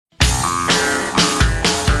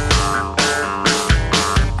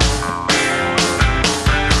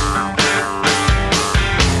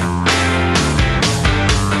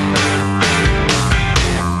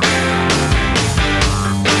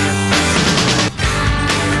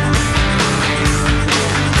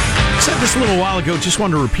this a little while ago. Just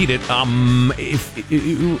wanted to repeat it.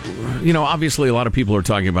 Obviously a lot of people are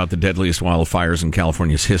talking about the deadliest wildfires in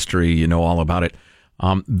California's history. You know all about it.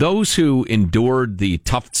 Those who endured the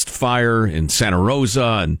Tufts fire in Santa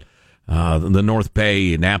Rosa and the North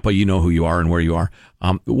Bay, Napa, you know who you are and where you are.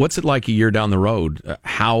 What's it like a year down the road?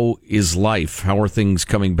 How is life? How are things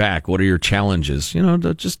coming back? What are your challenges?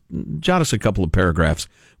 Just jot us a couple of paragraphs.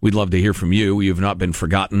 We'd love to hear from you. You've not been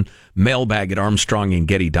forgotten. Mailbag at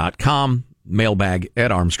armstrongandgetty.com. Mailbag at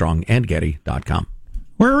armstrongandgetty.com.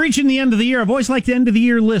 We're reaching the end of the year. I've always liked the end of the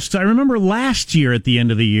year lists. I remember last year at the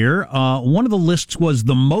end of the year, one of the lists was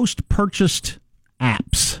the most purchased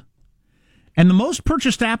apps. And the most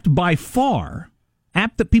purchased app by far,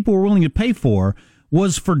 app that people were willing to pay for,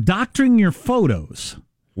 was for doctoring your photos.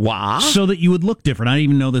 Wow. So that you would look different. I didn't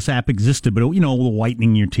even know this app existed, but,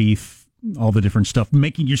 whitening your teeth, all the different stuff,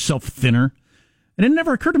 making yourself thinner. And it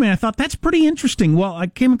never occurred to me. I thought, that's pretty interesting. Well, I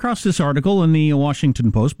came across this article in the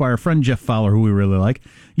Washington Post by our friend Jeff Fowler, who we really like.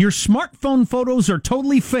 Your smartphone photos are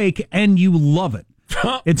totally fake, and you love it.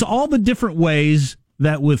 It's all the different ways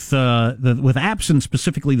that with apps and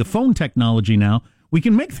specifically the phone technology now, we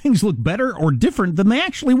can make things look better or different than they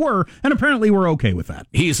actually were, and apparently we're okay with that.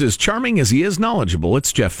 He's as charming as he is knowledgeable.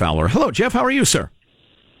 It's Jeff Fowler. Hello, Jeff. How are you, sir?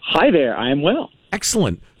 Hi there. I am well.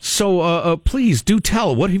 Excellent. So please do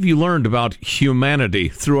tell, what have you learned about humanity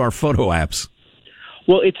through our photo apps?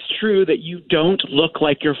 Well, it's true that you don't look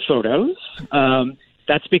like your photos.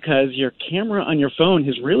 That's because your camera on your phone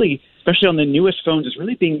has really, especially on the newest phones, is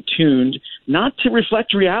really being tuned not to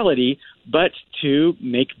reflect reality, but to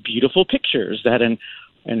make beautiful pictures that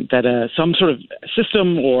some sort of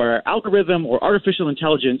system or algorithm or artificial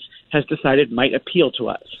intelligence has decided might appeal to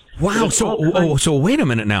us. Wow. So wait a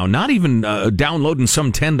minute now. Not even downloading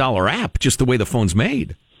some $10 app, just the way the phone's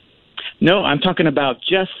made. No, I'm talking about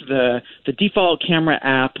just the default camera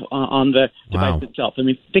app on the device itself. I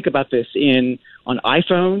mean, think about this. On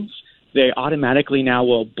iPhones, they automatically now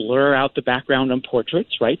will blur out the background on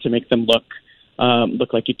portraits, right, to make them look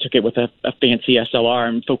like you took it with a fancy SLR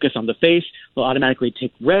and focus on the face. They'll automatically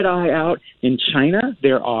take red eye out. In China,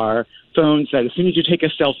 there are phones that as soon as you take a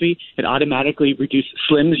selfie, it automatically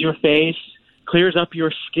slims your face, clears up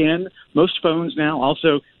your skin. Most phones now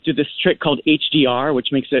also do this trick called HDR,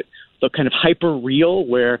 which makes it look kind of hyper real,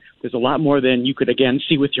 where there's a lot more than you could, again,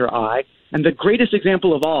 see with your eye. And the greatest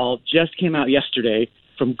example of all just came out yesterday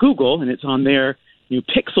from Google, and it's on their new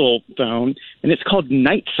Pixel phone, and it's called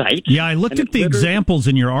Night Sight. Yeah, I looked at the examples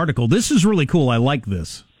in your article. This is really cool. I like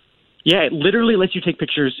this. Yeah, it literally lets you take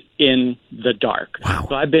pictures in the dark. Wow.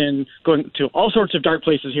 So I've been going to all sorts of dark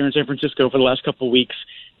places here in San Francisco for the last couple of weeks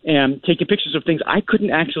and taking pictures of things I couldn't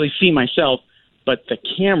actually see myself, but the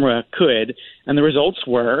camera could. And the results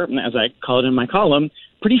were, as I call it in my column,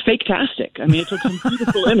 pretty fake-tastic. I mean, it took some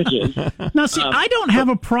beautiful images. Now, see, I don't have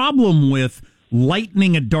a problem with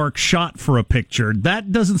lightening a dark shot for a picture.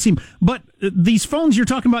 That doesn't seem... But these phones you're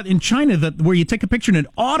talking about in China, where you take a picture and it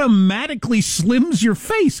automatically slims your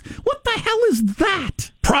face. What the hell is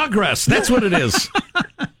that? Progress. That's what it is.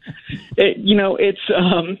 I'm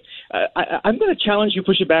going to challenge you,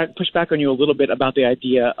 push back on you a little bit about the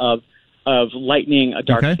idea of lightening a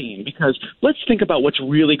dark scene, because let's think about what's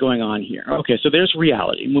really going on here. Okay, so there's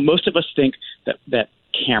reality. Most of us think that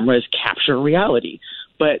cameras capture reality,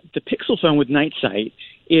 but the Pixel phone with Night Sight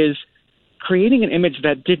is creating an image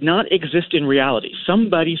that did not exist in reality.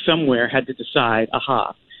 Somebody somewhere had to decide,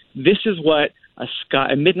 this is what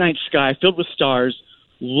a midnight sky filled with stars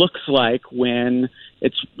looks like when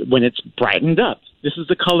it's brightened up. This is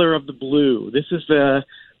the color of the blue. This is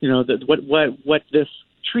what this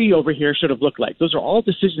tree over here should have looked like. Those are all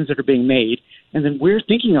decisions that are being made, and then we're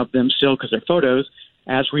thinking of them still, because they're photos,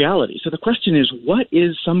 as reality. So the question is, what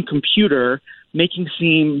is some computer making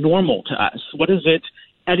seem normal to us? What is it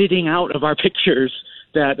editing out of our pictures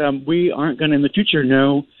that we aren't going to in the future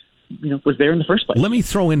know was there in the first place? Let me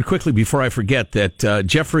throw in quickly before I forget that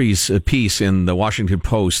Jeffrey's piece in the Washington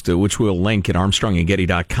Post, which we'll link at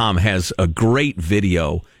armstrongandgetty.com, has a great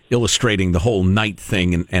video illustrating the whole night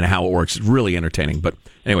thing and how it works. It's really entertaining. But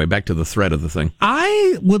anyway, back to the thread of the thing.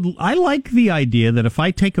 I like the idea that if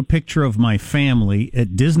I take a picture of my family at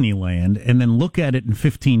Disneyland and then look at it in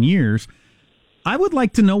 15 years, I would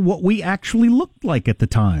like to know what we actually looked like at the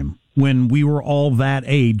time when we were all that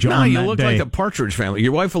age on that day. No, you look like the Partridge Family.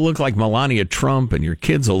 Your wife will look like Melania Trump, and your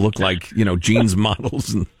kids will look like, jeans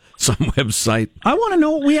models and some website. I want to know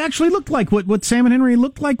what we actually looked like, what Sam and Henry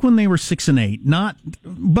looked like when they were 6 and 8.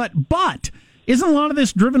 But isn't a lot of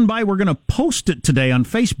this driven by we're going to post it today on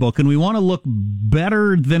Facebook, and we want to look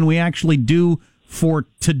better than we actually do for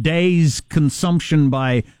today's consumption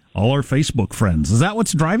by all our Facebook friends? Is that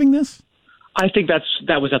what's driving this? I think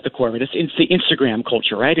that was at the core of it. It's the Instagram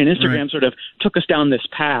culture, right? And Instagram sort of took us down this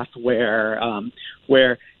path where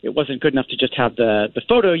it wasn't good enough to just have the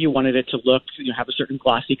photo. You wanted it to look, have a certain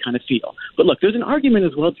glossy kind of feel. But look, there's an argument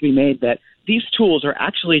as well to be made that these tools are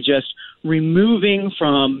actually just removing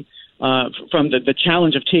from the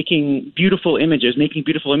challenge of taking beautiful images, making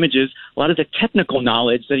beautiful images, a lot of the technical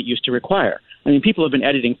knowledge that it used to require. I mean, people have been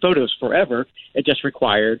editing photos forever. It just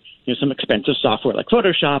required, some expensive software like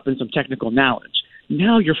Photoshop and some technical knowledge.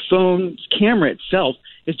 Now your phone's camera itself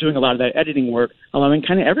is doing a lot of that editing work, allowing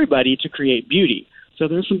kind of everybody to create beauty. So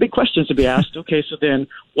there's some big questions to be asked. Okay, so then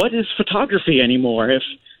what is photography anymore if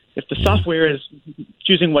the software is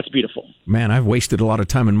choosing what's beautiful? Man, I've wasted a lot of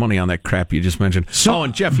time and money on that crap you just mentioned.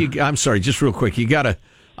 And Jeff, I'm sorry, just real quick,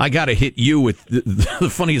 I gotta hit you with the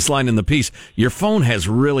funniest line in the piece. Your phone has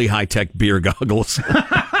really high-tech beer goggles.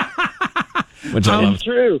 Which I love.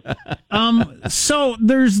 True. So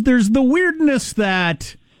there's the weirdness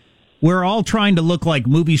that we're all trying to look like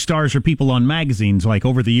movie stars or people on magazines. Like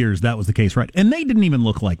over the years, that was the case, right? And they didn't even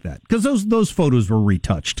look like that because those photos were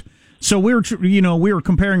retouched. So we were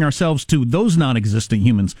comparing ourselves to those non-existent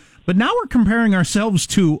humans, but now we're comparing ourselves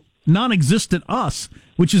to non-existent us,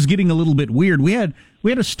 which is getting a little bit weird. We had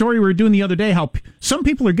a story we were doing the other day how some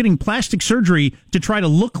people are getting plastic surgery to try to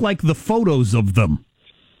look like the photos of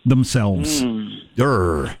themselves.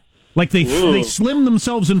 Like they slim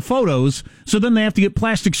themselves in photos, so then they have to get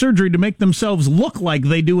plastic surgery to make themselves look like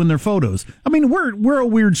they do in their photos. I mean, we're a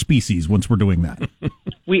weird species once we're doing that.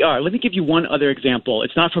 We are. Let me give you one other example.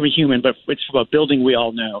 It's not from a human, but it's from a building we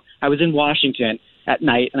all know. I was in Washington at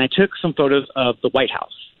night, and I took some photos of the White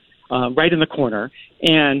House, right in the corner.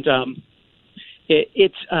 And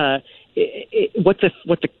what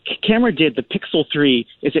the camera did, the Pixel 3,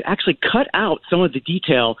 is it actually cut out some of the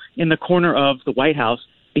detail in the corner of the White House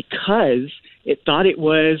because it thought it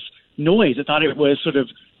was noise. It thought it was sort of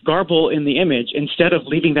garble in the image instead of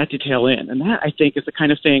leaving that detail in. And that, I think, is the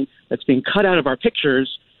kind of thing that's being cut out of our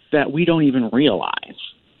pictures that we don't even realize.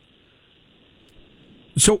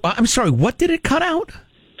 So, I'm sorry, what did it cut out?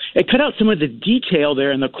 It cut out some of the detail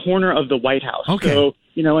there in the corner of the White House. Okay. So,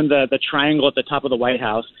 in the triangle at the top of the White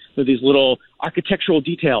House, there are these little architectural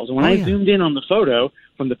details. And when I zoomed in on the photo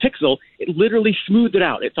from the Pixel, it literally smoothed it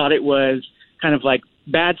out. It thought it was kind of like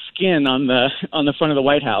bad skin on the front of the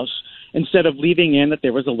White House instead of leaving in that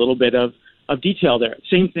there was a little bit of detail there.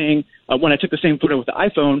 Same thing, when I took the same photo with the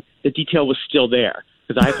iPhone, the detail was still there.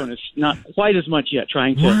 Because the iPhone is not quite as much yet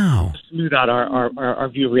trying to smooth out our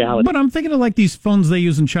view of reality. But I'm thinking of like these phones they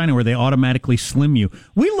use in China where they automatically slim you.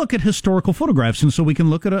 We look at historical photographs, and so we can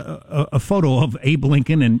look at a photo of Abe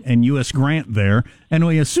Lincoln and U.S. Grant there, and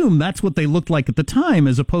we assume that's what they looked like at the time,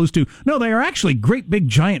 as opposed to, no, they are actually great big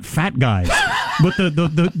giant fat guys. But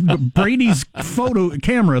the Brady's photo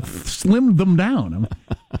camera slimmed them down.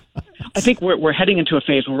 I think we're heading into a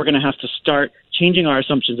phase where we're going to have to start changing our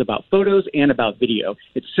assumptions about photos and about video.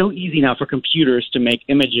 It's so easy now for computers to make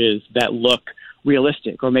images that look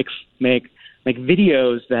realistic, or make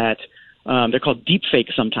videos that they're called deep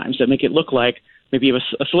fakes sometimes, that make it look like maybe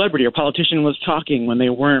a celebrity or politician was talking when they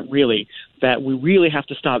weren't really, that we really have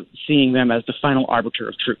to stop seeing them as the final arbiter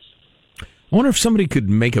of truth. I wonder if somebody could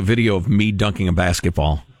make a video of me dunking a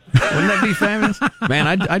basketball. Wouldn't that be fabulous? Man,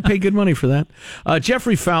 I'd pay good money for that.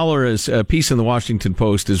 Jeffrey Fowler's piece in the Washington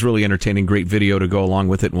Post is really entertaining. Great video to go along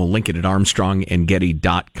with it, and we'll link it at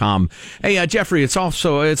armstrongandgetty.com. Hey, Jeffrey, it's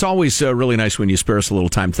always really nice when you spare us a little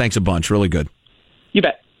time. Thanks a bunch. Really good. You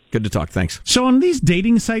bet. Good to talk. Thanks. So on these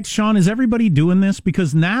dating sites, Sean, is everybody doing this?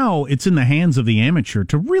 Because now it's in the hands of the amateur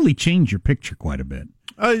to really change your picture quite a bit.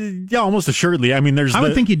 Yeah, almost assuredly. I mean, I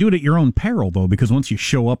would think you do it at your own peril, though, because once you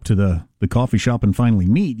show up to the coffee shop and finally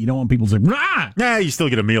meet, you don't want people to say, "Rah!" Yeah, you still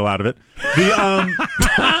get a meal out of it.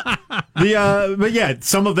 But yeah,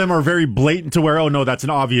 some of them are very blatant to where, oh no, that's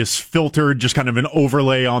an obvious filter, just kind of an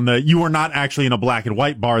overlay on you are not actually in a black and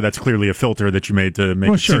white bar. That's clearly a filter that you made to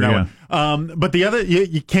make it seem that way. But the other,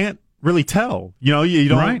 you can't really tell. You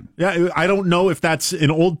don't. Right. Yeah, I don't know if that's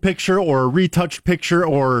an old picture or a retouched picture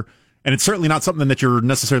and it's certainly not something that you're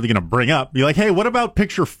necessarily going to bring up. Be like, hey, what about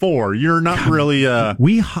picture 4? You're not really.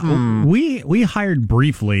 We hired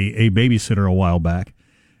briefly a babysitter a while back,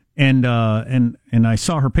 and I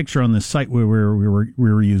saw her picture on this site where we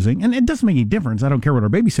were using, and it doesn't make any difference. I don't care what our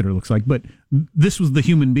babysitter looks like, but this was the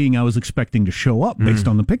human being I was expecting to show up based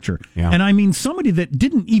on the picture, and I mean somebody that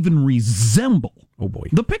didn't even resemble. Oh boy,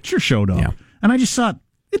 the picture showed up, and I just thought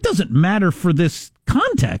it doesn't matter for this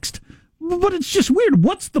context. But it's just weird.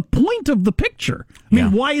 What's the point of the picture? I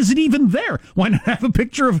mean, why is it even there? Why not have a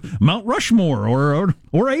picture of Mount Rushmore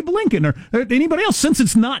or Abe Lincoln or anybody else? Since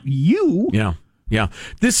it's not you, Yeah.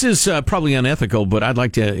 This is probably unethical, but I'd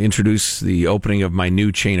like to introduce the opening of my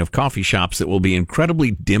new chain of coffee shops that will be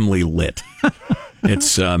incredibly dimly lit.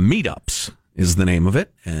 It's Meetups is the name of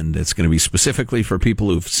it, and it's going to be specifically for people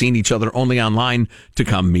who've seen each other only online to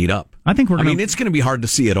come meet up. I mean, it's going to be hard to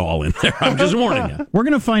see it all in there. I'm just warning you. We're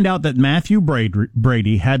going to find out that Matthew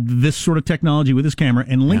Brady had this sort of technology with his camera,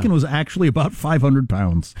 and Lincoln was actually about 500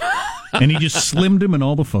 pounds. And he just slimmed him in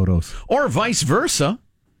all the photos. Or vice versa.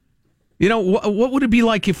 You know, what would it be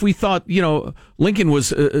like if we thought, Lincoln was,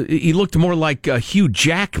 he looked more like Hugh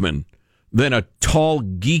Jackman than a tall,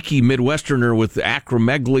 geeky Midwesterner with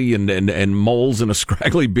acromegaly and moles and a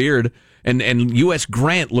scraggly beard. And U.S.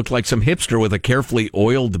 Grant looked like some hipster with a carefully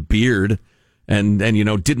oiled beard and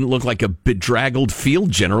didn't look like a bedraggled field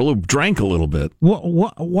general who drank a little bit.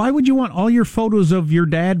 Why would you want all your photos of your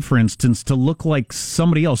dad, for instance, to look like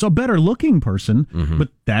somebody else, a better-looking person? Mm-hmm. But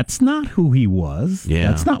that's not who he was. Yeah.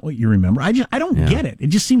 That's not what you remember. I don't get it. It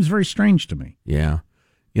just seems very strange to me. Yeah.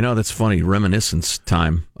 That's funny. Reminiscence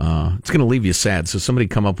time. It's going to leave you sad. So somebody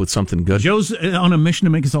come up with something good. Joe's on a mission to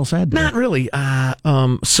make us all sad today. Not really.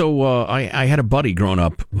 So I had a buddy growing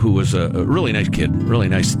up who was a really nice kid, really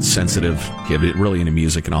nice, sensitive kid, really into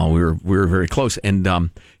music and all. We were very close. And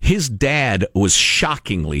his dad was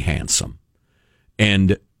shockingly handsome.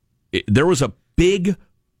 And there was a big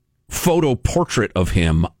photo portrait of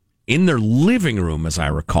him in their living room, as I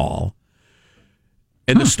recall.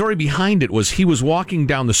 And the story behind it was he was walking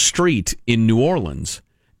down the street in New Orleans,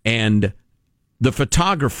 and the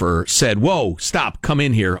photographer said, "Whoa, stop, come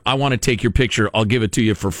in here. I want to take your picture. I'll give it to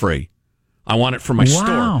you for free. I want it for my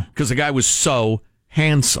store." Because the guy was so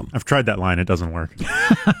handsome. I've tried that line. It doesn't work.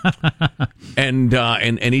 and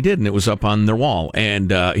he did, and it was up on their wall.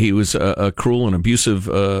 And he was a cruel and abusive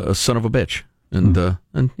son of a bitch. And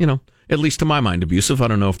at least to my mind, abusive. I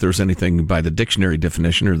don't know if there's anything by the dictionary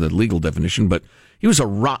definition or the legal definition, but he was a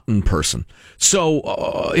rotten person.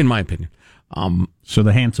 So, in my opinion. So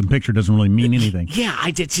the handsome picture doesn't really mean anything. Yeah,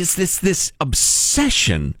 it's just this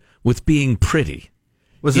obsession with being pretty.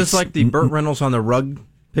 Was this like the Burt Reynolds on the rug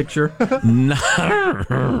picture?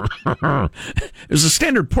 No. It was a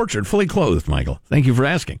standard portrait, fully clothed, Michael. Thank you for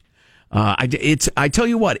asking. I tell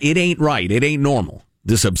you what, it ain't right. It ain't normal,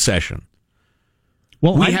 this obsession.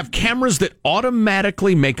 Well, we have cameras that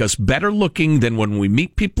automatically make us better looking than when we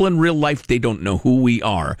meet people in real life. They don't know who we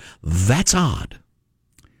are. That's odd.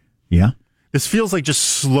 Yeah. This feels like just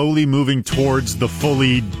slowly moving towards the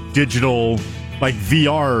fully digital, like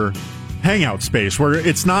VR hangout space where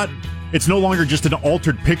it's no longer just an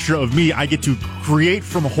altered picture of me. I get to create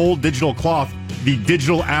from a whole digital cloth the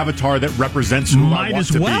digital avatar that represents who I want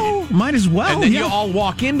to be. Might as well. And then you all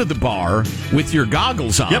walk into the bar with your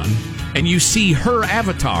goggles on. Yep. And you see her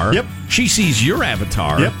avatar. Yep. She sees your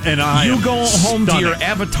avatar. Yep. And you go home to your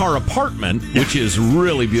avatar apartment, which is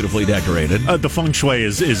really beautifully decorated. The feng shui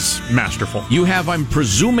is masterful. You have, I'm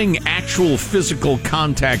presuming, actual physical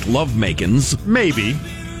contact lovemakings. Maybe.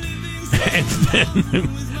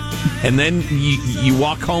 And then you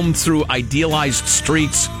walk home through idealized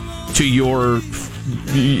streets to your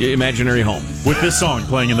imaginary home. With this song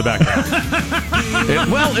playing in the background.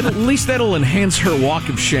 At least that'll enhance her walk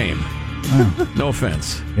of shame. Oh. No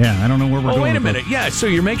offense. Yeah, I don't know where we're going. Oh, wait a minute. Yeah, so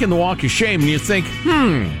you're making the walk of shame, and you think,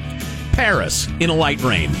 Paris in a light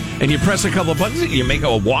rain. And you press a couple of buttons, and you make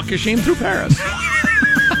a walk of shame through Paris.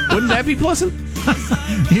 Wouldn't that be pleasant?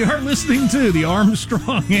 You're listening to the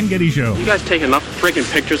Armstrong and Getty Show. You guys take enough freaking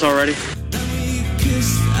pictures already?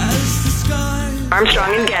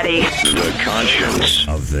 Armstrong and Getty. The conscience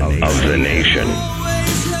of the nation.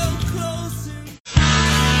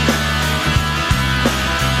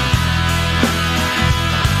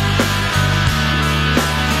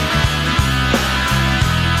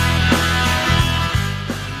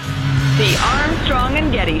 The Armstrong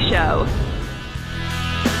and Getty Show.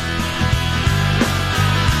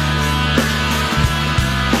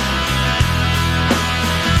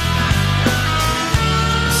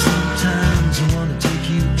 Sometimes I want to take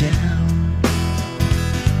you down.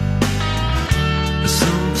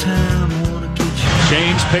 Sometimes I want to get you.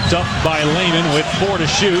 James picked up by Lehman with 4 to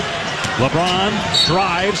shoot. LeBron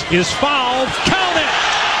drives, is fouled. Count it!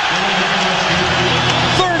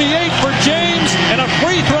 38 for James, and a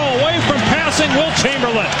free throw away from passing Wilt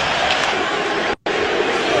Chamberlain.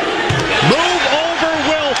 Move over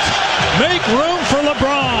Wilt. Make room for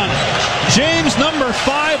LeBron. James, number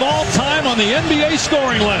 5 all-time on the NBA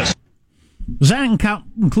scoring list. Does that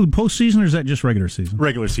include postseason, or is that just regular season?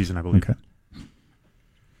 Regular season, I believe. Okay.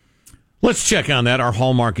 Let's check on that. Our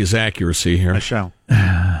hallmark is accuracy here. I shall.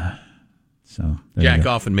 So Jack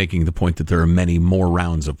often making the point that there are many more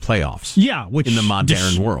rounds of playoffs. Yeah, which in the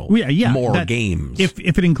modern world, more games. If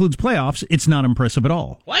it includes playoffs, it's not impressive at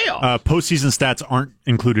all. Playoffs. Postseason stats aren't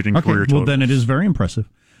included in career totals. Well, then it is very impressive.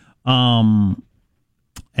 And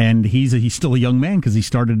he's still a young man because he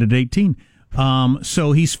started at 18.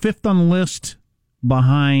 So he's fifth on the list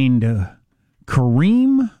behind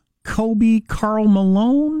Kareem, Kobe, Karl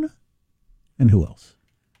Malone, and who else?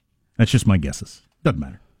 That's just my guesses. Doesn't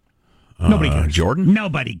matter. Nobody cares. Jordan?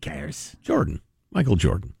 Nobody cares. Jordan. Michael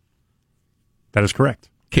Jordan. That is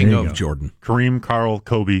correct. King of Jordan. Kareem, Karl,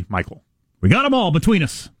 Kobe, Michael. We got them all between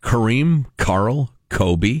us. Kareem, Karl,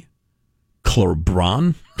 Kobe,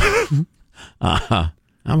 LeBron. How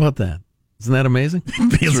about that? Isn't that amazing?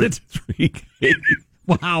 Is it?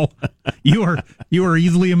 Wow. You are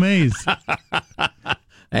easily amazed.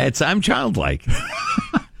 I'm childlike.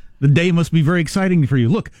 The day must be very exciting for you.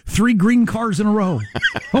 Look, 3 green cars in a row.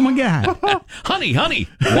 Oh, my God. honey.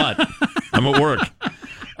 What? I'm at work.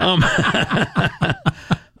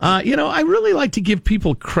 I really like to give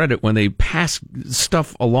people credit when they pass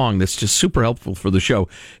stuff along that's just super helpful for the show.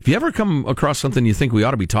 If you ever come across something you think we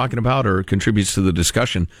ought to be talking about or contributes to the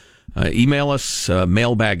discussion, email us,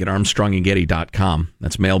 mailbag@armstrongandgetty.com.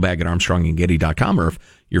 That's mailbag@armstrongandgetty.com. Or if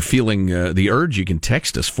you're feeling the urge, you can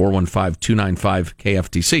text us,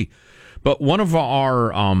 415-295-KFTC. But one of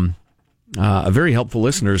our very helpful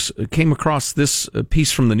listeners came across this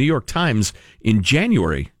piece from the New York Times in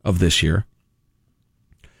January of this year.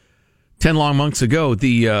 10 long months ago,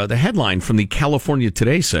 the headline from the California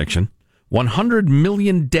Today section, 100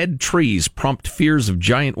 million dead trees prompt fears of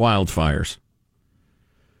giant wildfires.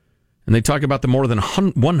 And they talk about the more than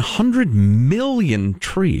 100 million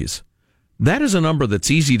trees. That is a number that's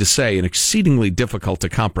easy to say and exceedingly difficult to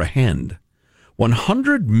comprehend.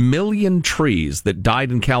 100 million trees that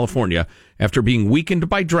died in California after being weakened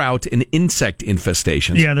by drought and insect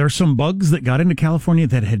infestations. Yeah, there are some bugs that got into California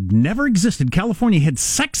that had never existed. California had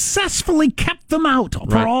successfully kept them out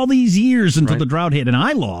for all these years until the drought hit. And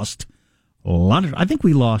I lost a lot I think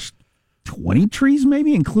we lost 20 trees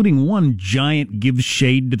maybe, including one giant gives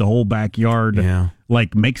shade to the whole backyard. Yeah.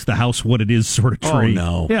 Like makes the house what it is sort of tree.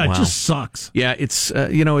 Oh, no. Yeah, Wow. It just sucks. Yeah, it's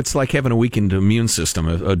it's like having a weakened immune system.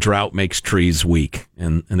 A drought makes trees weak,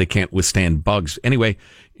 and they can't withstand bugs. Anyway,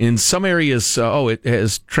 in some areas, it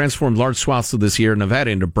has transformed large swaths of this year in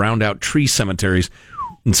Nevada into browned out tree cemeteries.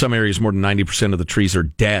 In some areas, more than 90% of the trees are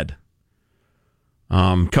dead.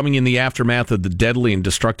 Coming in the aftermath of the deadly and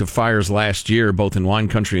destructive fires last year, both in wine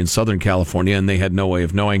country and Southern California, and they had no way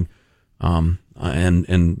of knowing,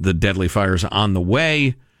 and the deadly fires on the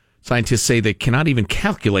way. Scientists say they cannot even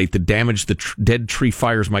calculate the damage the dead tree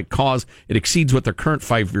fires might cause. It exceeds what their current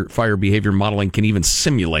fire behavior modeling can even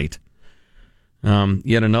simulate.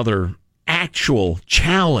 Yet another actual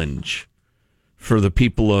challenge for the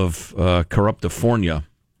people of Corruptifornia.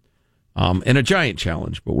 And a giant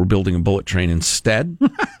challenge, but we're building a bullet train instead.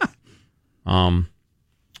 And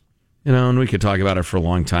we could talk about it for a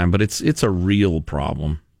long time, but it's a real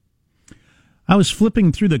problem. I was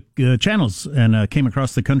flipping through the channels and came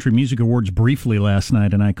across the Country Music Awards briefly last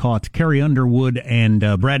night, and I caught Carrie Underwood and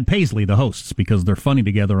Brad Paisley, the hosts, because they're funny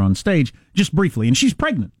together on stage, just briefly. And she's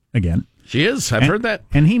pregnant again. She is. I've heard that.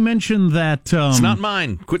 And he mentioned that... it's not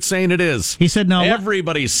mine. Quit saying it is. He said, "No,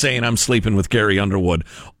 everybody's saying I'm sleeping with Carrie Underwood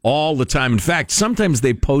all the time. In fact, sometimes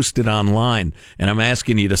they post it online, and I'm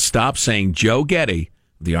asking you to stop saying Joe Getty,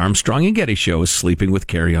 the Armstrong and Getty Show, is sleeping with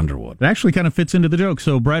Carrie Underwood." It actually kind of fits into the joke.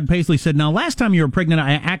 So Brad Paisley said, "Now, last time you were pregnant,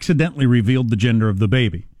 I accidentally revealed the gender of the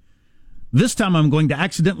baby. This time I'm going to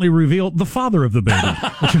accidentally reveal the father of the baby."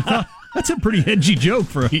 Which I thought, that's a pretty edgy joke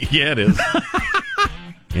for Yeah, it is.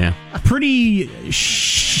 Yeah. Pretty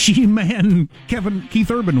she-man Keith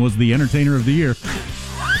Urban was the entertainer of the year.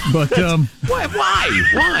 But,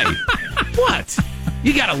 Why? What?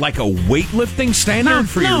 You got a weightlifting standard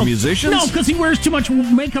for your musicians? No, because he wears too much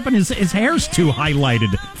makeup and his hair's too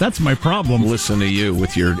highlighted. That's my problem. Listen to you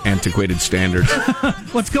with your antiquated standards.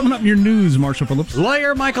 What's coming up in your news, Marshall Phillips?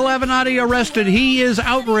 Lawyer Michael Avenatti arrested. He is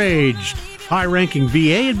outraged. High-ranking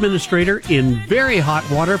VA administrator in very hot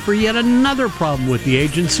water for yet another problem with the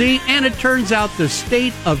agency, and it turns out the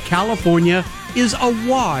state of California is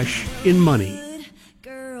awash in money.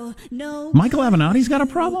 Michael Avenatti's got a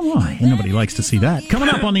problem? Why? Nobody likes to see that. Coming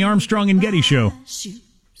up on the Armstrong and Getty Show.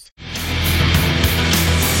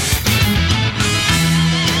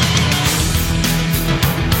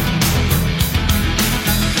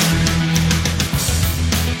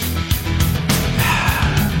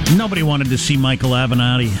 Nobody wanted to see Michael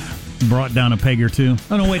Avenatti brought down a peg or two.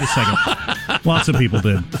 Oh, no, wait a second. Lots of people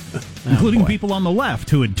did, including people on the left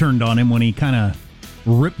who had turned on him when he kind of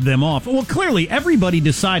rip them off. Well, clearly, everybody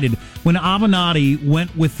decided when Avenatti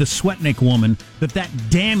went with the Swetnick woman that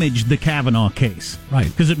damaged the Kavanaugh case. Right.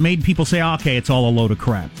 Because it made people say, okay, it's all a load of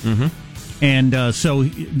crap. Mm-hmm. And so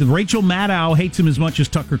Rachel Maddow hates him as much as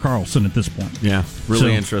Tucker Carlson at this point. Yeah,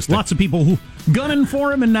 really interesting. Lots of people who gunning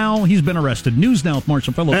for him, and now he's been arrested. News now with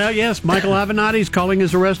Marshall Phillips. Yes, Michael Avenatti's calling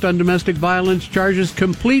his arrest on domestic violence charges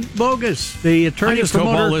complete bogus. The attorney I just hope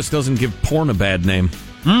all this doesn't give porn a bad name.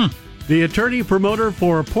 The attorney promoter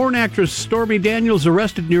for porn actress Stormy Daniels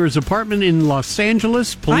arrested near his apartment in Los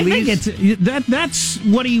Angeles. Police. I think that's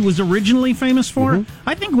what he was originally famous for. Mm-hmm.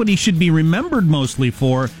 I think what he should be remembered mostly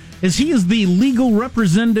for is he is the legal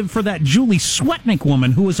representative for that Julie Swetnick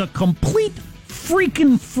woman who is a complete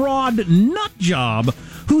freaking fraud nut job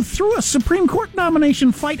who threw a Supreme Court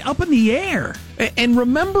nomination fight up in the air. And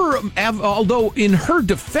remember, although in her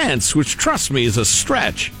defense, which trust me is a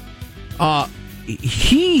stretch,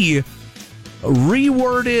 he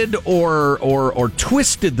reworded or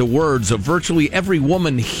twisted the words of virtually every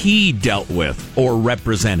woman he dealt with or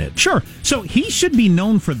represented. Sure. So he should be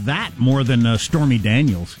known for that more than Stormy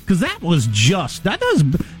Daniels, because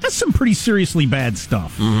that's some pretty seriously bad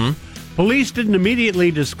stuff. Mm-hmm. Police didn't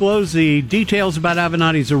immediately disclose the details about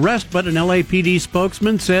Avenatti's arrest, but an LAPD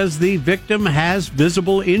spokesman says the victim has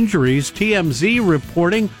visible injuries. TMZ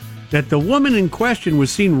reporting that the woman in question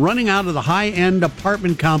was seen running out of the high-end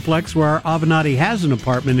apartment complex where Avenatti has an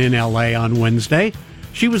apartment in L.A. on Wednesday.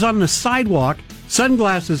 She was on the sidewalk,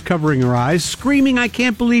 sunglasses covering her eyes, screaming, "I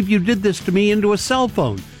can't believe you did this to me," into a cell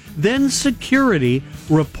phone. Then security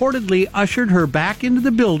reportedly ushered her back into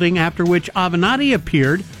the building, after which Avenatti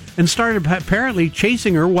appeared and started apparently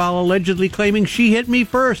chasing her while allegedly claiming she hit me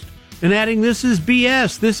first and adding, "This is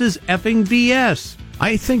BS. This is effing BS."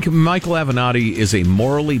 I think Michael Avenatti is a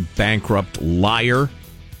morally bankrupt liar,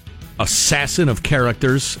 assassin of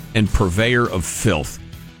characters, and purveyor of filth.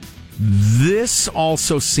 This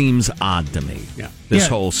also seems odd to me, this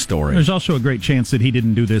whole story. There's also a great chance that he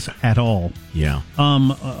didn't do this at all. Yeah.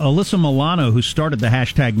 Alyssa Milano, who started the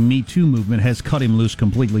hashtag #MeToo movement, has cut him loose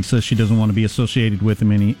completely, says she doesn't want to be associated with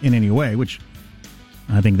him in any way, which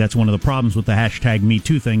I think that's one of the problems with the hashtag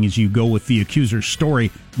 #MeToo thing is you go with the accuser's story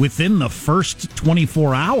within the first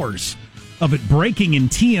 24 hours of it breaking in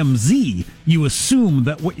TMZ. You assume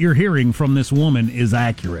that what you're hearing from this woman is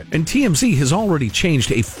accurate. And TMZ has already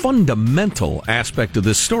changed a fundamental aspect of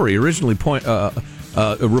this story. Originally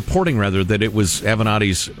reporting that it was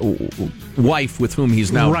Avenatti's wife with whom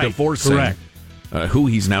he's now divorcing. Correct. Who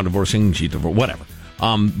he's now divorcing, whatever.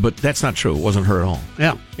 But that's not true. It wasn't her at all.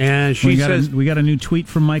 Yeah. And she says... We got a new tweet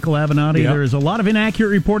from Michael Avenatti. Yep. There is a lot of inaccurate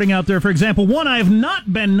reporting out there. For example, one, I have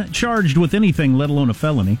not been charged with anything, let alone a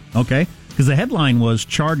felony. Okay? Because the headline was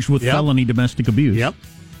charged with felony domestic abuse. Yep.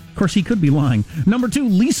 Of course, he could be lying. Number 2,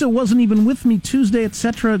 Lisa wasn't even with me Tuesday,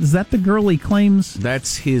 etc. Is that the girl he claims?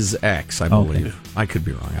 That's his ex, I believe. Okay. I could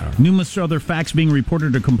be wrong. I don't know. Numerous other facts being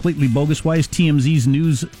reported are completely bogus. Why is TMZ's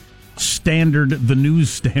news standard the news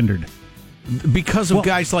standard? Because of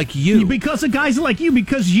guys like you. Because of guys like you.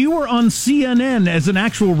 Because you were on CNN as an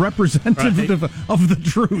actual representative of the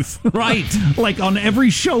truth. Right. Like on every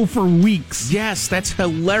show for weeks. Yes, that's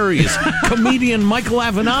hilarious. Comedian Michael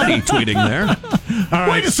Avenatti tweeting there. All right.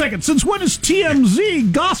 Wait a second. Since when is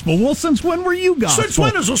TMZ gospel? Well, since when were you gospel? Since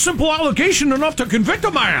when is a simple allegation enough to convict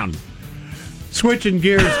a man? Switching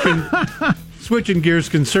gears,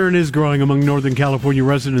 concern is growing among Northern California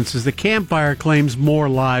residents as the Camp Fire claims more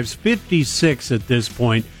lives, 56 at this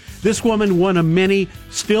point. This woman, one of many,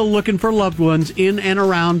 still looking for loved ones in and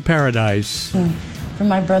around Paradise. For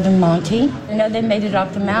my brother Monty. I know they made it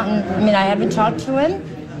off the mountain. I mean, I haven't talked to him.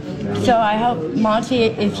 So I hope, Monty,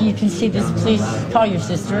 if you can see this, please call your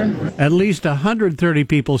sister. At least 130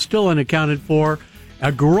 people still unaccounted for.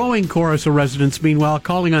 A growing chorus of residents, meanwhile,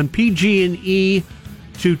 calling on PG&E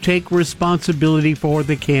to take responsibility for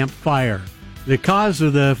the Camp Fire. The cause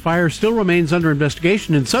of the fire still remains under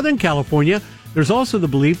investigation. In Southern California, there's also the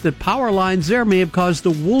belief that power lines there may have caused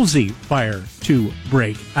the Woolsey fire to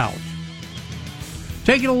break out.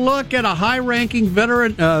 Taking a look at a high-ranking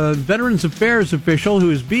Veterans Affairs official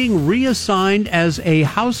who is being reassigned as a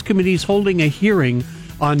House committee is holding a hearing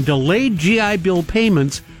on delayed GI Bill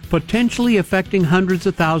payments potentially affecting hundreds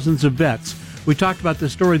of thousands of vets. We talked about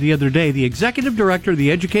this story the other day. The executive director of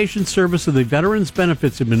the Education Service of the Veterans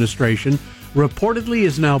Benefits Administration reportedly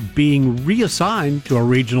is now being reassigned to a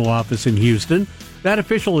regional office in Houston. That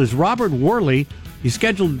official is Robert Worley. He's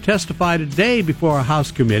scheduled to testify today before a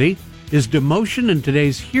House committee. His demotion in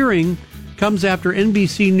today's hearing comes after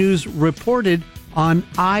NBC News reported on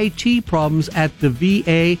IT problems at the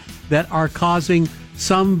VA that are causing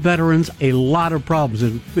some veterans a lot of problems,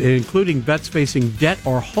 including vets facing debt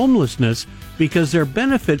or homelessness because their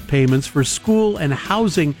benefit payments for school and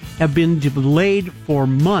housing have been delayed for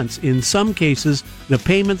months. In some cases, the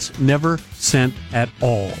payments never sent at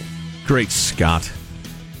all. Great Scott.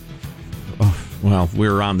 Oh, well, we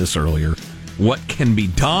were on this earlier. What can be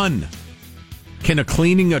done? Can a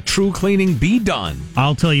true cleaning be done?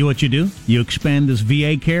 I'll tell you what you do. You expand this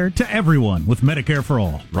VA care to everyone with Medicare for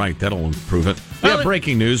All. Right, that'll improve it. Yeah,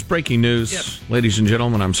 breaking news. Yep. Ladies and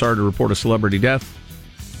gentlemen, I'm sorry to report a celebrity death.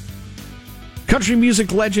 Country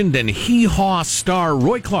music legend and Hee-Haw star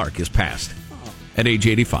Roy Clark has passed at age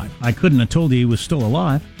 85. I couldn't have told you he was still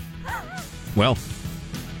alive. Well,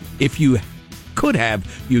 if you could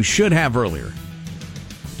have, you should have earlier.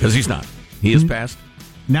 Because he's not. He has passed.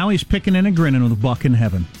 Now he's picking and a grinning with Buck in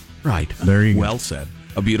heaven. Right. There you go. Well said.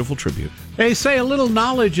 A beautiful tribute. They say a little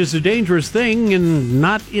knowledge is a dangerous thing, and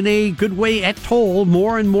not in a good way at all.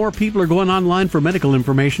 More and more people are going online for medical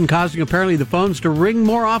information, causing apparently the phones to ring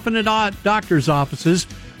more often at doctors' offices.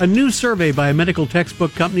 A new survey by a medical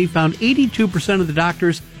textbook company found 82% of the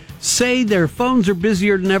doctors say their phones are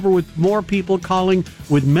busier than ever, with more people calling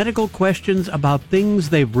with medical questions about things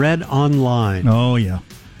they've read online. Oh, yeah.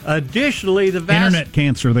 Additionally, internet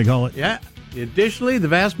cancer, they call it. Yeah. Additionally, the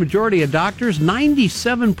vast majority of doctors,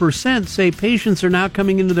 97%, say patients are now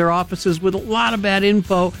coming into their offices with a lot of bad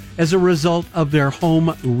info as a result of their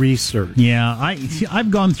home research. Yeah,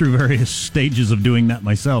 I've gone through various stages of doing that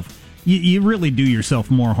myself. You really do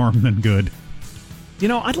yourself more harm than good. You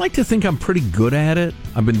know, I'd like to think I'm pretty good at it.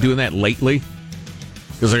 I've been doing that lately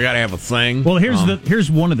because I got to have a thing. Well,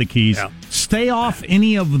 here's one of the keys. Yeah. Stay off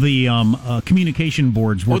any of the communication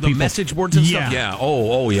boards. Where the message boards and stuff? Yeah.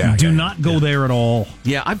 Oh, yeah. Do not go there at all.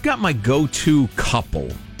 Yeah, I've got my go-to couple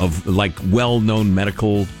of, like, well-known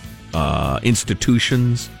medical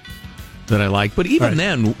institutions that I like. But even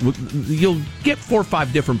then, you'll get 4 or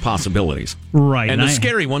 5 different possibilities. Right. And the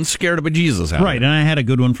scary one's scared of bejesus out of it. And I had a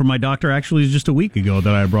good one from my doctor, actually, just a week ago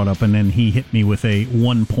that I brought up, and then he hit me with a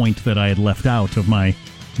one point that I had left out of my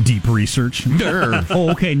deep research.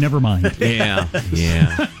 Oh, okay, never mind. Yeah.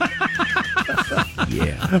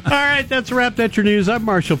 All right, that's a wrap. That's your news. I'm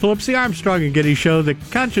Marshall Phillips, the Armstrong and Getty Show, the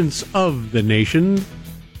conscience of the nation.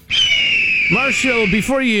 Marshall,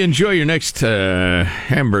 before you enjoy your next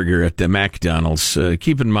hamburger at the McDonald's,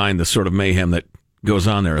 keep in mind the sort of mayhem that goes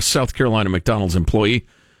on there. A South Carolina McDonald's employee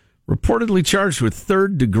reportedly charged with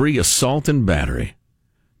third-degree assault and battery.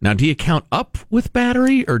 Now, do you count up with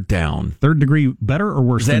battery or down? Third degree better or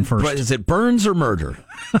worse than first? Is it burns or murder?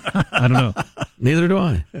 I don't know. Neither do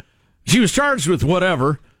I. She was charged with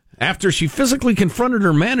whatever after she physically confronted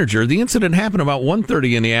her manager. The incident happened about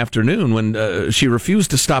 1:30 in the afternoon when she refused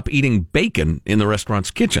to stop eating bacon in the restaurant's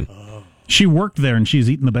kitchen. She worked there and she's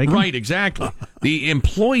eating the bacon? Right, exactly. The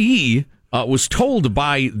employee was told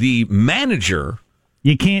by the manager,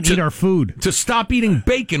 you can't eat our food, to stop eating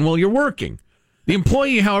bacon while you're working. The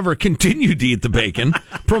employee, however, continued to eat the bacon,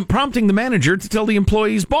 prompting the manager to tell the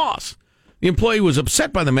employee's boss. The employee was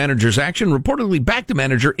upset by the manager's action, reportedly backed the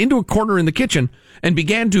manager into a corner in the kitchen and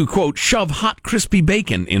began to, quote, shove hot, crispy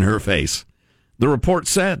bacon in her face. The report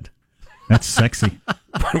said. That's sexy.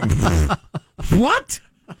 What?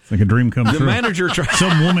 It's like a dream come true. The manager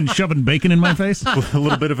some woman shoving bacon in my face? A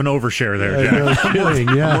little bit of an overshare there, Jack.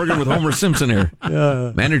 I'm working with Homer Simpson here.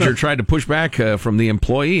 Manager tried to push back from the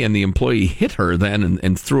employee, and the employee hit her then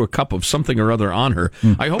and threw a cup of something or other on her.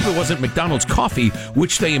 I hope it wasn't McDonald's coffee,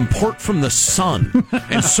 which they import from the sun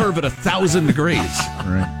and serve at 1,000 degrees.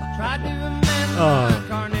 Right.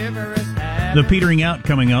 The petering out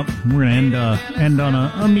coming up. We're going to end on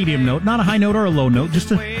a medium note. Not a high note or a low note,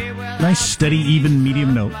 just a nice, steady, even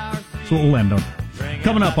medium note. That's what we'll end on.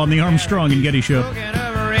 Coming up on the Armstrong and Getty Show.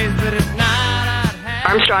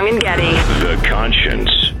 Armstrong and Getty. The conscience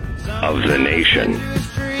of the nation.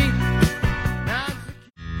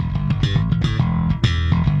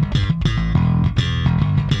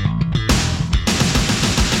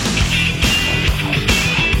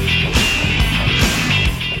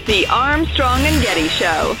 The Armstrong and Getty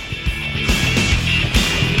Show.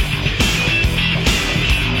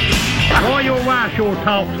 Boy, your wife sure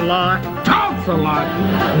talks a lot. Talks a lot?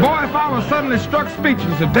 Boy, if I was suddenly struck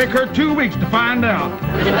speechless, it'd take her 2 weeks to find out.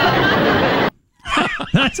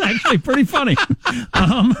 That's actually pretty funny.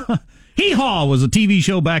 Hee-Haw was a TV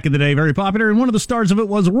show back in the day, very popular, and one of the stars of it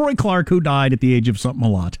was Roy Clark, who died at the age of something a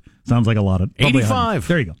lot. Sounds like a lot. 85.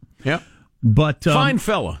 There you go. Yep. But fine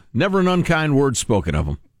fella. Never an unkind word spoken of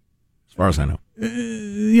him, as far as I know.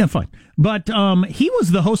 Yeah, fine. But he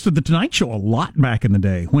was the host of The Tonight Show a lot back in the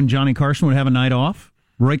day when Johnny Carson would have a night off.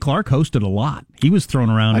 Roy Clark hosted a lot. He was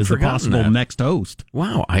thrown around as a possible next host.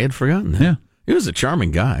 Wow, I had forgotten that. Yeah. He was a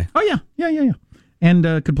charming guy. Oh, yeah. And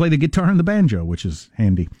could play the guitar and the banjo, which is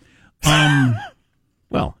handy.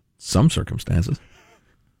 Well, some circumstances.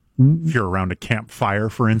 If you're around a campfire,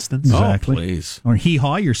 for instance. Exactly. Oh, please. Or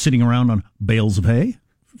hee-haw, you're sitting around on bales of hay,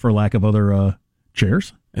 for lack of other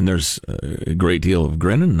chairs. And there's a great deal of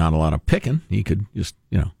grinning, not a lot of picking. He could just,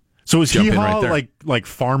 So is hee-haw right like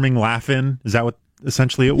farming laughing? Is that what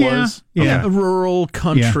essentially it was? Yeah. Okay. Rural,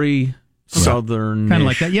 country, southern. Kind of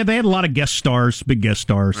like that. Yeah, they had a lot of guest stars, big guest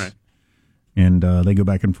stars. Right. And they go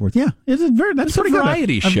back and forth. Yeah, that's pretty good.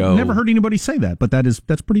 Variety show. I've never heard anybody say that, but that's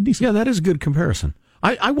pretty decent. Yeah, that is a good comparison.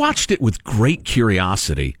 I watched it with great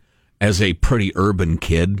curiosity as a pretty urban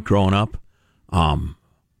kid growing up.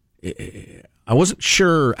 I wasn't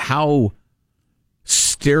sure how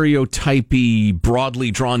stereotypy,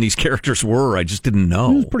 broadly drawn these characters were. I just didn't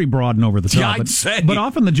know. It was pretty broad and over the top. Yeah, I'd say. But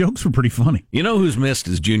often the jokes were pretty funny. You know who's missed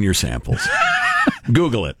is Junior Samples.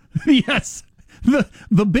 Google it. Yes.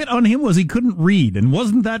 The bit on him was he couldn't read, and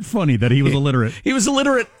wasn't that funny that he was illiterate? He was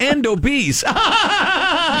illiterate and obese.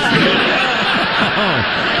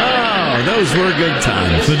 Oh, those were good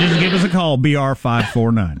times. So just give us a call,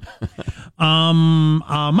 BR549.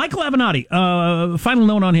 Michael Avenatti, final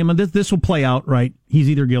note on him, and this will play out, right? He's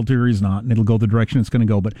either guilty or he's not, and it'll go the direction it's going to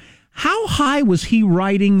go. But how high was he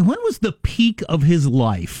riding? When was the peak of his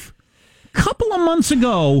life? Couple of months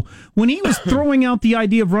ago, when he was throwing out the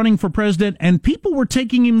idea of running for president, and people were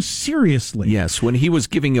taking him seriously. Yes, when he was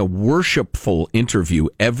giving a worshipful interview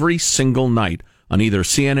every single night on either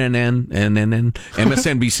CNN,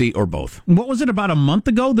 MSNBC, or both. What was it, about a month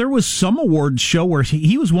ago? There was some awards show where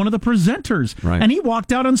he was one of the presenters. Right. And he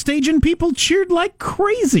walked out on stage and people cheered like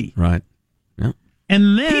crazy. Right. Yeah.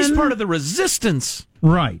 And then he's part of the resistance.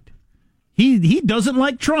 Right. He doesn't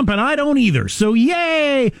like Trump, and I don't either. So,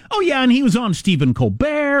 yay! Oh, yeah, and he was on Stephen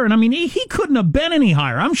Colbert, and I mean, he couldn't have been any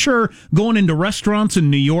higher. I'm sure going into restaurants in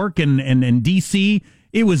New York and D.C.,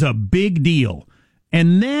 it was a big deal.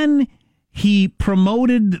 And then he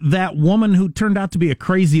promoted that woman who turned out to be a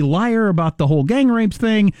crazy liar about the whole gang rapes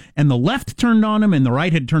thing, and the left turned on him, and the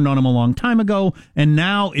right had turned on him a long time ago, and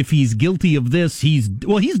now if he's guilty of this, he's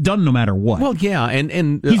done no matter what. Well, yeah,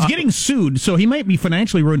 and he's getting sued, so he might be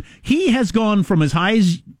financially ruined. He has gone from as high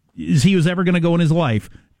as he was ever going to go in his life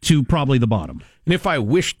to probably the bottom. And if I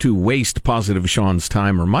wished to waste Positive Sean's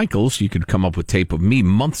time or Michael's, you could come up with tape of me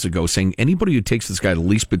months ago saying anybody who takes this guy the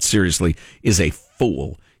least bit seriously is a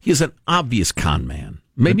fool. He is an obvious con man.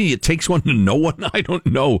 Maybe it takes one to know one, I don't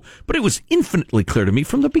know. But it was infinitely clear to me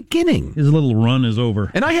from the beginning. His little run is over.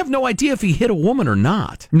 And I have no idea if he hit a woman or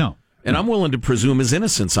not. No. And I'm willing to presume his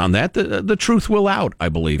innocence on that. The truth will out, I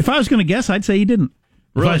believe. If I was going to guess, I'd say he didn't.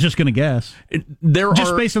 Really? If I was just going to guess.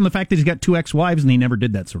 Just based on the fact that he's got 2 ex-wives and he never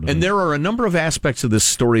did that sort of thing. And there are a number of aspects of this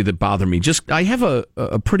story that bother me. I have a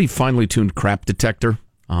pretty finely tuned crap detector.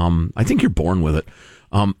 I think you're born with it.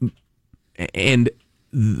 And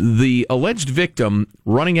the alleged victim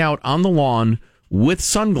running out on the lawn with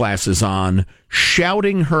sunglasses on,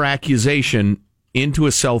 shouting her accusation into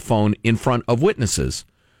a cell phone in front of witnesses,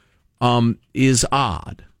 is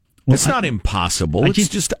odd. Well, it's not impossible. It's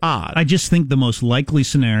just odd. I just think the most likely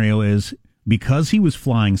scenario is because he was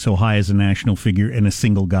flying so high as a national figure and a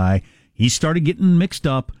single guy, he started getting mixed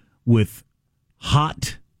up with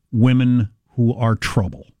hot women who are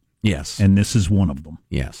trouble. Yes. And this is one of them.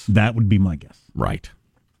 Yes. That would be my guess. Right.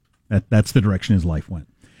 That's the direction his life went.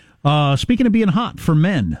 Speaking of being hot, for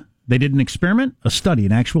men, they did an experiment,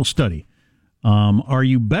 an actual study. Are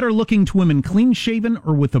you better looking to women clean-shaven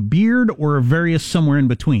or with a beard or a various somewhere in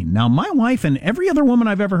between? Now, my wife and every other woman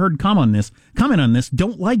I've ever heard comment on this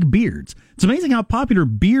don't like beards. It's amazing how popular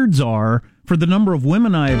beards are for the number of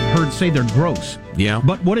women I've heard say they're gross. Yeah.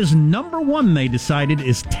 But what is number one, they decided,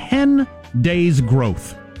 is 10 days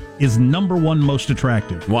growth is number one most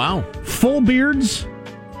attractive. Wow. Full beards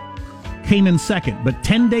came in second, but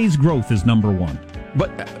 10 days growth is number one.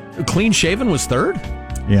 But clean shaven was third?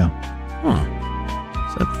 Yeah. Huh.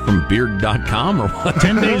 Is that from beard.com or what?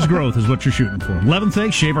 10 days growth is what you're shooting for. 11th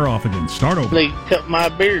day, shave her off again. Start over. They cut my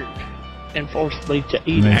beard and forced me to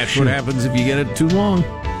eat it. That's what happens if you get it too long.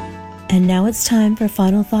 And now it's time for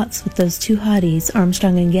final thoughts with those two hotties,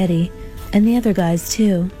 Armstrong and Getty, and the other guys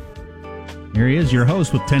too. Here he is, your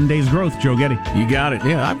host with 10 days growth, Joe Getty. You got it.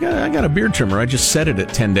 Yeah, I got a beard trimmer. I just set it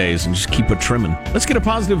at 10 days and just keep it trimming. Let's get a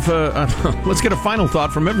positive. Let's get a final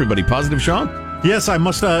thought from everybody. Positive, Sean. Yes, I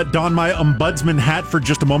must don my ombudsman hat for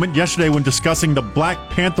just a moment. Yesterday, when discussing the Black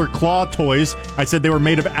Panther claw toys, I said they were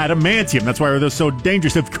made of adamantium. That's why they're so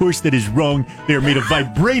dangerous. Of course, that is wrong. They are made of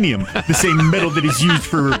vibranium, the same metal that is used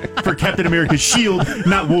for Captain America's shield,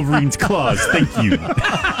 not Wolverine's claws. Thank you.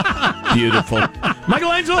 Beautiful.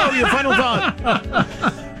 Michelangelo, your final thought.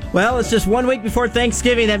 Well, it's just 1 week before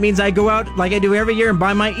Thanksgiving. That means I go out like I do every year and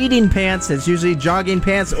buy my eating pants. It's usually jogging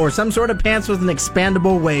pants or some sort of pants with an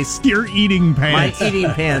expandable waist. Your eating pants. My eating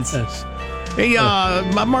pants. Hey,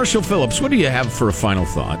 Marshall Phillips, what do you have for a final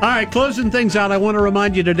thought? All right, closing things out, I want to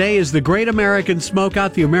remind you today is the Great American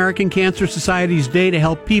Smokeout, the American Cancer Society's day to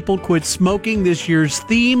help people quit smoking. This year's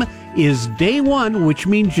theme is Day 1, which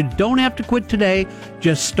means you don't have to quit today.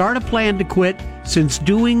 Just start a plan to quit, since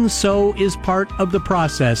doing so is part of the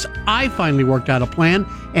process. I finally worked out a plan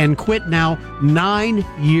and quit now 9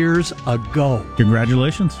 years ago.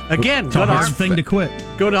 Congratulations. Again, it's a hard thing to quit.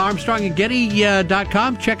 Go to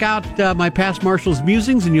ArmstrongandGetty.com, check out my past Marshall's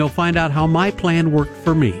musings, and you'll find out how my plan worked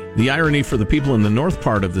for me. The irony for the people in the north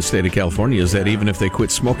part of the state of California is that even if they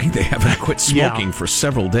quit smoking, they haven't quit smoking for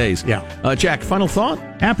several days. Yeah. Jack, final thought?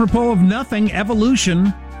 Apropos of nothing,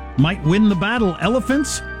 evolution might win the battle.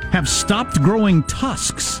 Elephants have stopped growing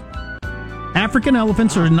tusks. African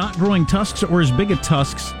elephants are not growing tusks or as big a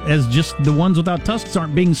tusks as just the ones without tusks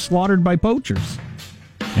aren't being slaughtered by poachers.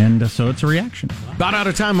 And so it's a reaction. About out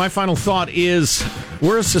of time. My final thought is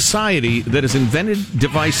we're a society that has invented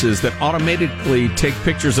devices that automatically take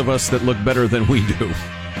pictures of us that look better than we do.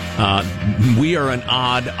 We are an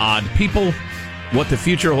odd people. What the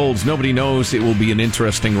future holds, nobody knows. It will be an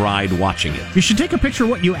interesting ride watching it. You should take a picture of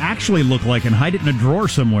what you actually look like and hide it in a drawer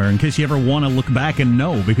somewhere in case you ever want to look back and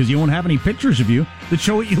know, because you won't have any pictures of you that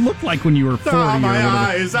show what you looked like when you were 40 or whatever.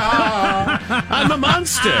 Eyes, I'm a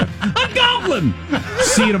monster. A goblin.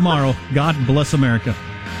 See you tomorrow. God bless America.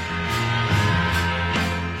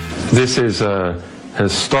 This is a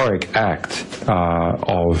historic act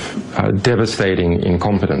of devastating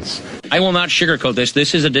incompetence. I will not sugarcoat this.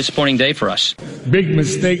 This is a disappointing day for us. Big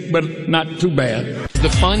mistake, but not too bad. The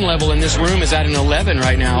fun level in this room is at an 11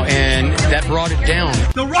 right now, and that brought it down.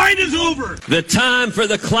 The ride is over. The time for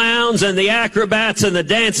the clowns and the acrobats and the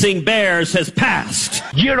dancing bears has passed.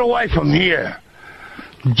 Get away from here.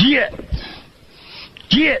 Get.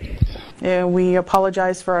 And we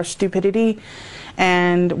apologize for our stupidity,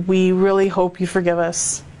 and we really hope you forgive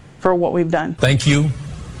us for what we've done. Thank you,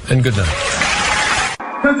 and good night.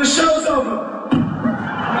 Because the show's over.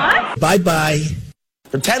 What? Bye-bye.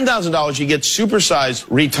 For $10,000, you get supersized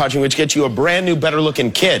retouching, which gets you a brand new,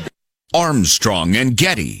 better-looking kid. Armstrong and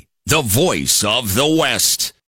Getty, the voice of the West.